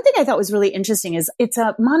 One thing I thought was really interesting is it's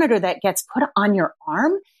a monitor that gets put on your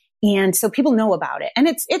arm. And so people know about it. And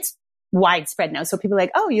it's widespread now. So people are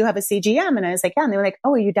like, oh, you have a CGM. And I was like, yeah. And they were like,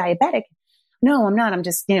 oh, are you diabetic? No, I'm not. I'm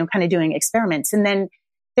just, kind of doing experiments. And then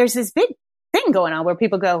there's this big thing going on where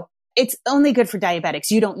people go, it's only good for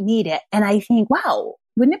diabetics. You don't need it. And I think, wow,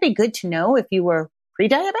 wouldn't it be good to know if you were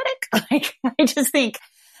pre-diabetic? Like,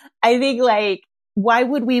 I think like, why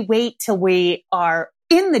would we wait till we are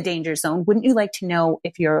in the danger zone? Wouldn't you like to know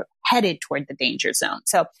if you're headed toward the danger zone?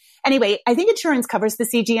 So anyway, I think insurance covers the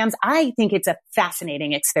CGMs. I think it's a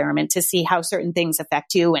fascinating experiment to see how certain things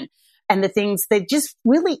affect you and the things that just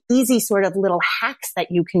really easy sort of little hacks that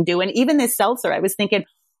you can do. And even this seltzer, I was thinking,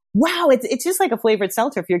 wow, it's just like a flavored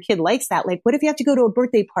seltzer. If your kid likes that, like what if you have to go to a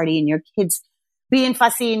birthday party and your kid's being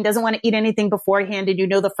fussy and doesn't want to eat anything beforehand and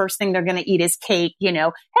the first thing they're going to eat is cake,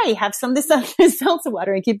 hey, have some of this seltzer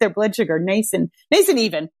water and keep their blood sugar nice and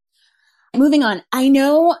even. Moving on. I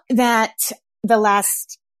know that the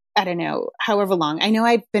last, I don't know, however long, I know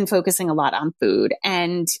I've been focusing a lot on food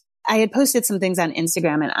and I had posted some things on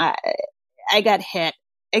Instagram and I got hit.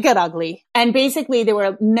 It got ugly. And basically there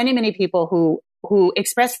were many, many people who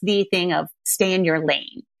expressed the thing of stay in your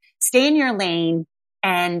lane. Stay in your lane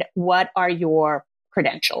and what are your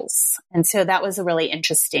credentials? And so that was a really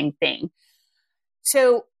interesting thing.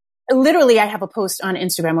 So literally I have a post on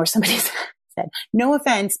Instagram where somebody said, no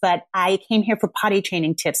offense, but I came here for potty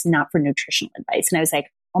training tips, not for nutritional advice. And I was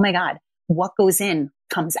like, oh my God, what goes in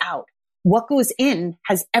comes out. What goes in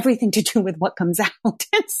has everything to do with what comes out.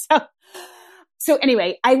 So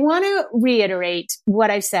anyway, I want to reiterate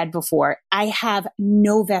what I've said before. I have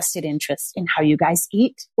no vested interest in how you guys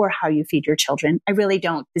eat or how you feed your children. I really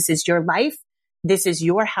don't. This is your life. This is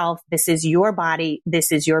your health. This is your body.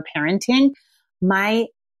 This is your parenting. My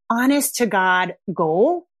honest to God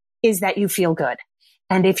goal is that you feel good.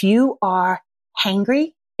 And if you are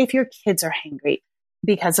hangry, if your kids are hangry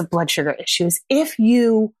because of blood sugar issues, if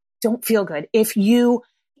you don't feel good, if you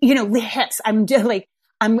hips,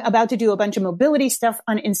 I'm about to do a bunch of mobility stuff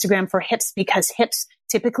on Instagram for hips because hips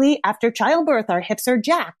typically after childbirth, our hips are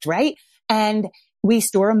jacked, right? And we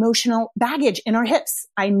store emotional baggage in our hips.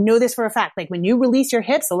 I know this for a fact. Like when you release your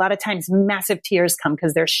hips, a lot of times massive tears come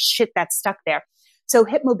because there's shit that's stuck there. So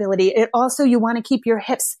hip mobility, it also, you want to keep your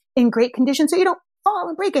hips in great condition so you don't fall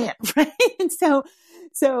and break a hip, right? And so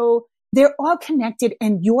they're all connected,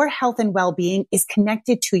 and your health and well-being is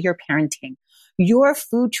connected to your parenting. Your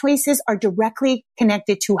food choices are directly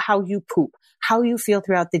connected to how you poop, how you feel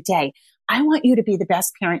throughout the day. I want you to be the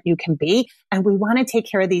best parent you can be. And we want to take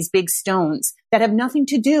care of these big stones that have nothing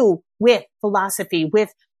to do with philosophy,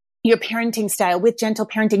 with your parenting style, with gentle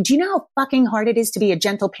parenting. Do you know how fucking hard it is to be a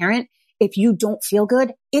gentle parent if you don't feel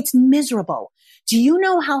good? It's miserable. Do you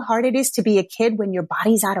know how hard it is to be a kid when your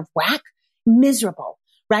body's out of whack? Miserable,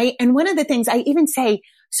 right? And one of the things I even say,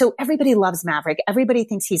 so everybody loves Maverick. Everybody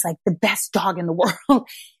thinks he's like the best dog in the world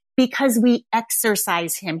because we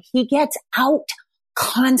exercise him. He gets out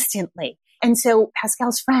constantly. And so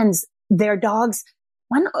Pascal's friends, their dogs,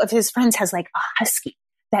 one of his friends has like a husky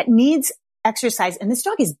that needs exercise. And this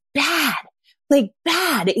dog is bad, like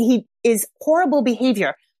bad. He is horrible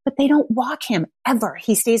behavior, but they don't walk him ever.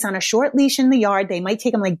 He stays on a short leash in the yard. They might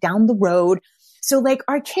take him like down the road. So like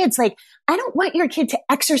our kids, like, I don't want your kid to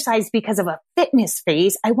exercise because of a fitness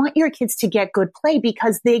phase. I want your kids to get good play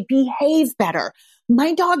because they behave better.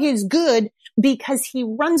 My dog is good because he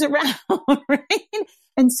runs around, right?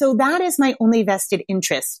 And so that is my only vested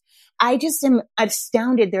interest. I just am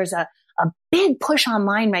astounded. There's a big push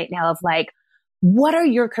online right now of like, what are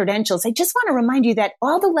your credentials? I just want to remind you that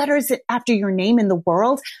all the letters after your name in the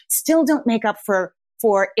world still don't make up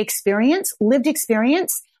for experience, lived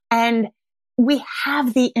experience. And we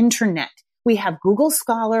have the internet. We have Google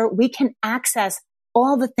Scholar. We can access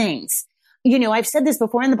all the things. You know, I've said this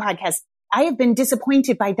before in the podcast. I have been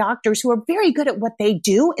disappointed by doctors who are very good at what they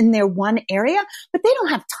do in their one area, but they don't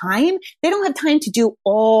have time. They don't have time to do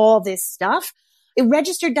all this stuff.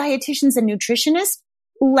 Registered dietitians and nutritionists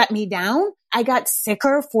let me down. I got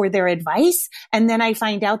sicker for their advice. And then I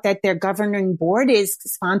find out that their governing board is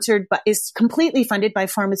is completely funded by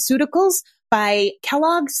pharmaceuticals, by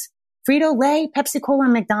Kellogg's, Frito-Lay, Pepsi-Cola,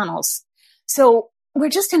 and McDonald's. So we're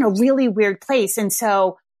just in a really weird place. And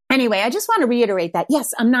so anyway, I just want to reiterate that, yes,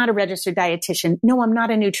 I'm not a registered dietitian. No, I'm not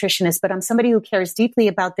a nutritionist, but I'm somebody who cares deeply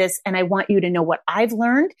about this. And I want you to know what I've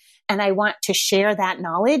learned. And I want to share that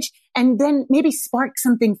knowledge and then maybe spark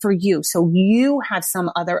something for you. So you have some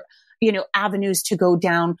other, avenues to go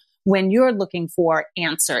down when you're looking for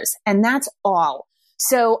answers. And that's all.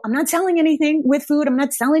 So I'm not selling anything with food. I'm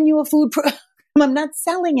not selling you a food I'm not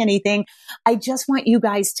selling anything. I just want you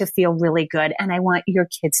guys to feel really good. And I want your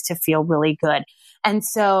kids to feel really good. And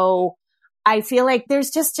so I feel like there's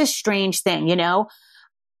just a strange thing,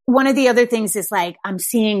 One of the other things is like, I'm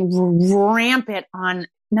seeing rampant on,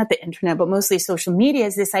 not the internet, but mostly social media,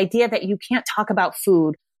 is this idea that you can't talk about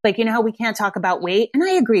food. Like, how we can't talk about weight. And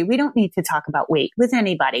I agree. We don't need to talk about weight with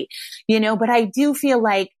anybody, but I do feel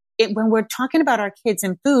like when we're talking about our kids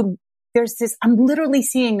and food, there's this, I'm literally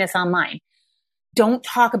seeing this online. Don't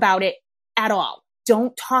talk about it at all.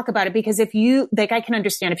 Don't talk about it because if you, like, I can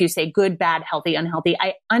understand if you say good, bad, healthy, unhealthy.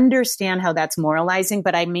 I understand how that's moralizing,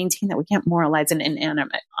 but I maintain that we can't moralize an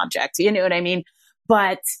inanimate object. You know what I mean?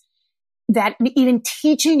 But that even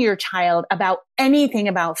teaching your child about anything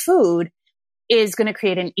about food is going to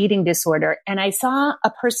create an eating disorder. And I saw a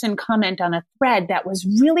person comment on a thread that was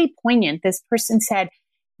really poignant. This person said,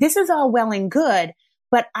 this is all well and good,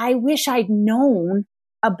 but I wish I'd known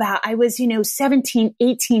I was, 17,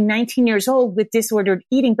 18, 19 years old with disordered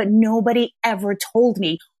eating, but nobody ever told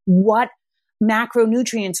me what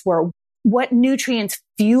macronutrients were, what nutrients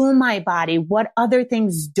fuel my body, what other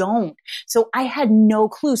things don't. So I had no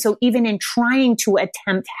clue. So even in trying to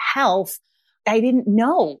attempt health, I didn't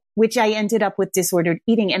know, which I ended up with disordered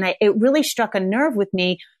eating. And it really struck a nerve with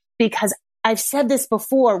me because I've said this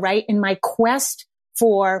before, right? In my quest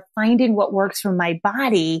for finding what works for my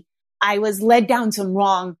body, I was led down some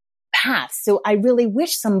wrong paths. So I really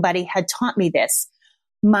wish somebody had taught me this.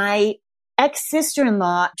 My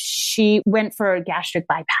ex-sister-in-law, she went for a gastric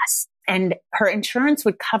bypass and her insurance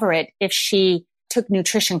would cover it if she took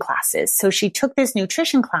nutrition classes. So she took this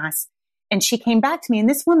nutrition class and she came back to me, and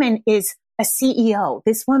this woman is a CEO.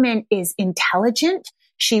 This woman is intelligent.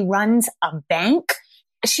 She runs a bank.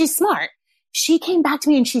 She's smart. She came back to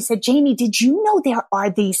me and she said, Jamie, did you know there are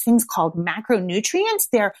these things called macronutrients?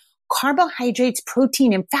 They're carbohydrates,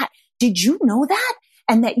 protein, and fat. Did you know that?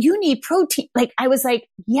 and that you need protein. Like, I was like,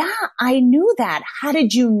 yeah, I knew that. How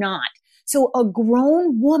did you not? So a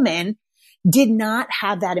grown woman did not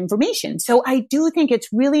have that information. So I do think it's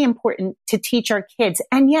really important to teach our kids.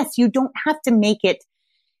 And yes, you don't have to make it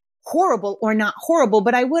horrible or not horrible,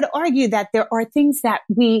 but I would argue that there are things that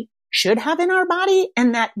we should have in our body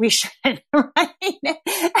and that we shouldn't, right?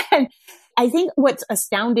 And I think what's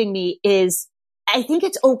astounding me is I think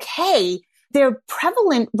it's okay. They're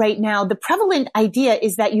prevalent right now. The prevalent idea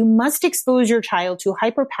is that you must expose your child to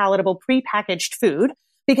hyperpalatable prepackaged food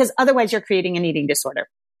because otherwise you're creating an eating disorder.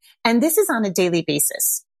 And this is on a daily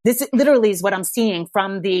basis. This literally is what I'm seeing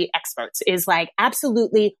from the experts is like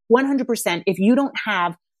absolutely 100%. If you don't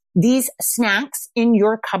have these snacks in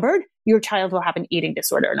your cupboard, your child will have an eating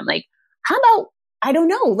disorder. And I'm like, how about, I don't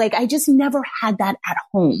know. Like I just never had that at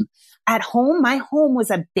home. At home, my home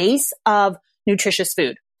was a base of nutritious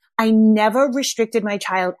food. I never restricted my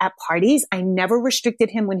child at parties. I never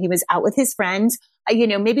restricted him when he was out with his friends.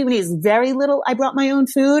 Maybe when he was very little, I brought my own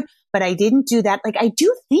food, but I didn't do that. Like, I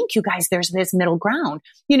do think, you guys, there's this middle ground.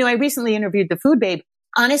 I recently interviewed the food babe.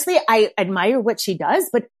 Honestly, I admire what she does,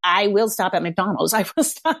 but I will stop at McDonald's. I will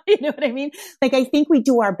stop. You know what I mean? Like, I think we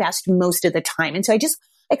do our best most of the time. And so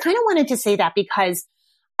I kind of wanted to say that because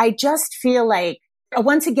I just feel like,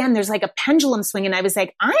 once again, there's like a pendulum swing. And I was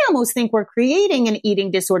like, I almost think we're creating an eating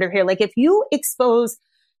disorder here. Like if you expose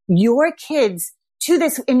your kids to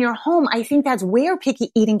this in your home, I think that's where picky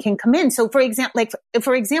eating can come in. So for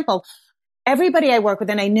example, everybody I work with,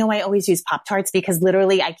 and I know I always use Pop-Tarts because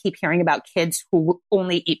literally I keep hearing about kids who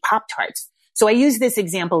only eat Pop-Tarts. So I use this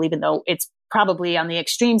example, even though it's probably on the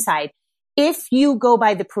extreme side. If you go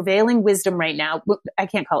by the prevailing wisdom right now, I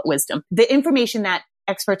can't call it wisdom, the information that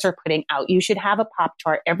experts are putting out, you should have a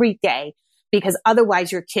Pop-Tart every day because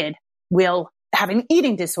otherwise your kid will have an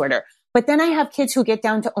eating disorder. But then I have kids who get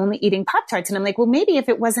down to only eating Pop-Tarts. And I'm like, well, maybe if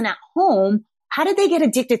it wasn't at home, how did they get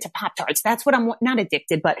addicted to Pop-Tarts? That's what I'm not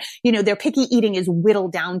addicted, but their picky eating is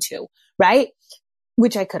whittled down to, right?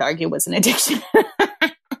 Which I could argue was an addiction.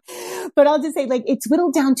 But I'll just say like, it's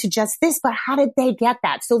whittled down to just this, but how did they get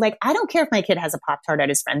that? So like, I don't care if my kid has a Pop-Tart at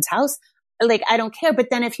his friend's house. Like, I don't care. But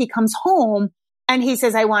then if he comes home and he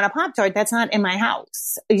says, I want a Pop-Tart, that's not in my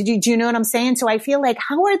house. Do you know what I'm saying? So I feel like,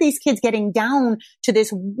 how are these kids getting down to this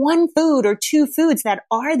one food or two foods that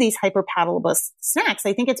are these hyperpalatable snacks?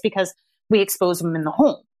 I think it's because we expose them in the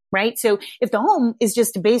home, right? So if the home is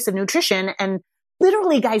just a base of nutrition, and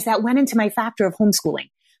literally, guys, that went into my factor of homeschooling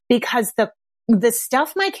because the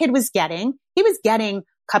stuff my kid was getting, he was getting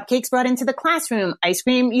cupcakes brought into the classroom, ice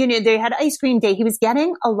cream, they had ice cream day. He was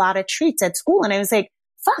getting a lot of treats at school. And I was like,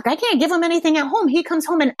 fuck, I can't give him anything at home. He comes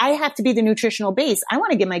home and I have to be the nutritional base. I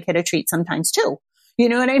want to give my kid a treat sometimes too. You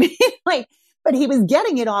know what I mean? But he was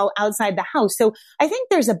getting it all outside the house. So I think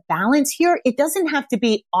there's a balance here. It doesn't have to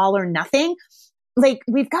be all or nothing. Like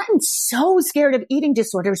we've gotten so scared of eating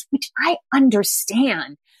disorders, which I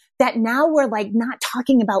understand, that now we're like not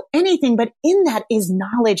talking about anything, but in that is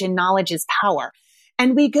knowledge, and knowledge is power.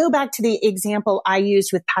 And we go back to the example I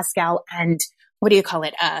used with Pascal and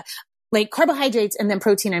like carbohydrates and then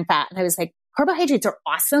protein and fat. And I was like, carbohydrates are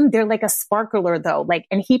awesome. They're like a sparkler though.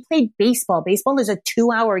 And he played baseball. Baseball is a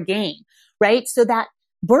 2-hour game, right? So that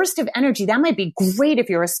burst of energy, that might be great if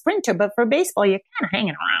you're a sprinter, but for baseball, you're kind of hanging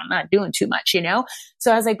around, not doing too much,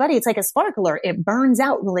 So I was like, buddy, it's like a sparkler. It burns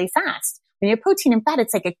out really fast. When you have protein and fat,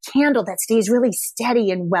 it's like a candle that stays really steady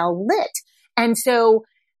and well lit. And so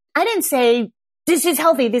I didn't say, this is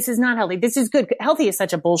healthy. This is not healthy. This is good. Healthy is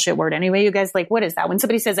such a bullshit word anyway. You guys, like, what is that? When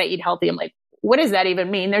somebody says I eat healthy, I'm like, what does that even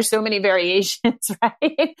mean? There's so many variations,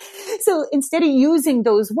 right? So instead of using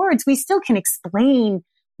those words, we still can explain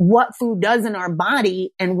what food does in our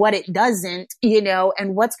body and what it doesn't,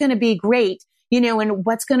 and what's going to be great, and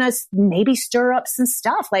what's going to maybe stir up some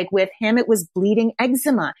stuff. Like with him, it was bleeding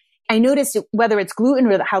eczema. I noticed whether it's gluten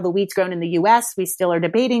or how the wheat's grown in the US, we still are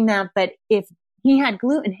debating that. But if he had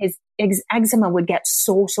gluten, his eczema would get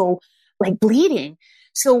so like bleeding.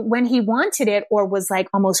 So when he wanted it or was like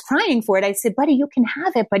almost crying for it, I said, buddy, you can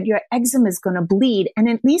have it, but your eczema is going to bleed. And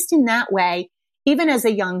at least in that way, even as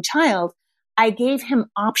a young child, I gave him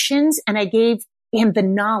options and I gave him the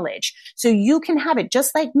knowledge. So you can have it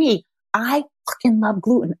just like me. I fucking love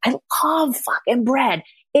gluten. I love fucking bread.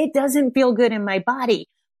 It doesn't feel good in my body.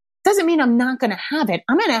 Doesn't mean I'm not going to have it.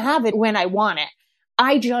 I'm going to have it when I want it.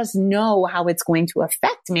 I just know how it's going to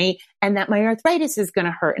affect me and that my arthritis is going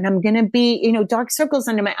to hurt and I'm going to be, dark circles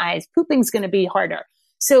under my eyes. Pooping's going to be harder.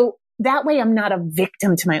 So that way I'm not a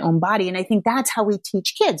victim to my own body. And I think that's how we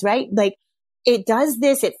teach kids, right? Like it does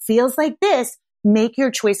this, it feels like this, make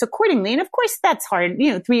your choice accordingly. And of course that's hard.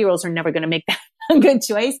 3-year-olds are never going to make that a good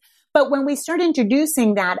choice. But when we start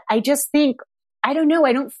introducing that, I just think, I don't know.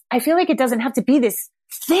 I feel like it doesn't have to be this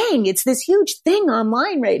thing. It's this huge thing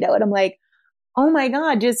online right now. And I'm like, oh my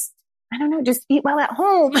God, just eat well at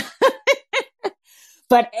home.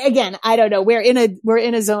 But again, I don't know. We're in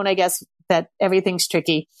a zone, I guess, that everything's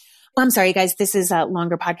tricky. I'm sorry, guys. This is a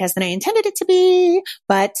longer podcast than I intended it to be,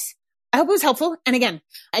 but I hope it was helpful. And again,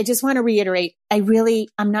 I just want to reiterate,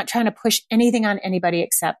 I'm not trying to push anything on anybody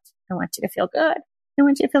except I want you to feel good. I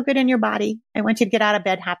want you to feel good in your body. I want you to get out of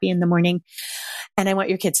bed happy in the morning, and I want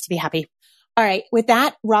your kids to be happy. All right. With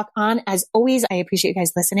that, rock on. As always, I appreciate you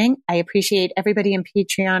guys listening. I appreciate everybody in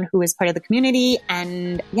Patreon who is part of the community,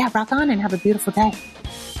 and yeah, rock on and have a beautiful day.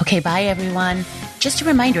 Okay, bye everyone. Just a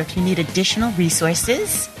reminder, if you need additional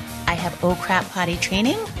resources, I have Oh Crap Potty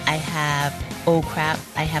Training. I have Oh Crap,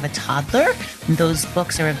 I Have a Toddler. Those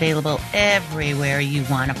books are available everywhere you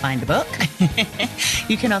want to find a book.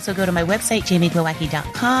 You can also go to my website,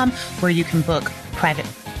 jamieglowacki.com, where you can book private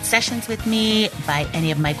sessions with me, buy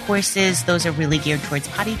any of my courses. Those are really geared towards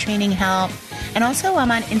potty training help. And also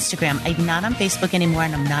I'm on Instagram. I'm not on Facebook anymore,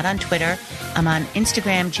 and I'm not on Twitter. I'm on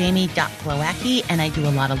Instagram, jamie.glowacki, and I do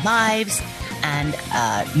a lot of lives and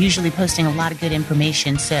usually posting a lot of good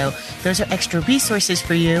information. So those are extra resources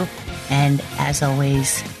for you. And as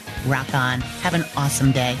always, rock on. Have an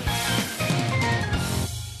awesome day.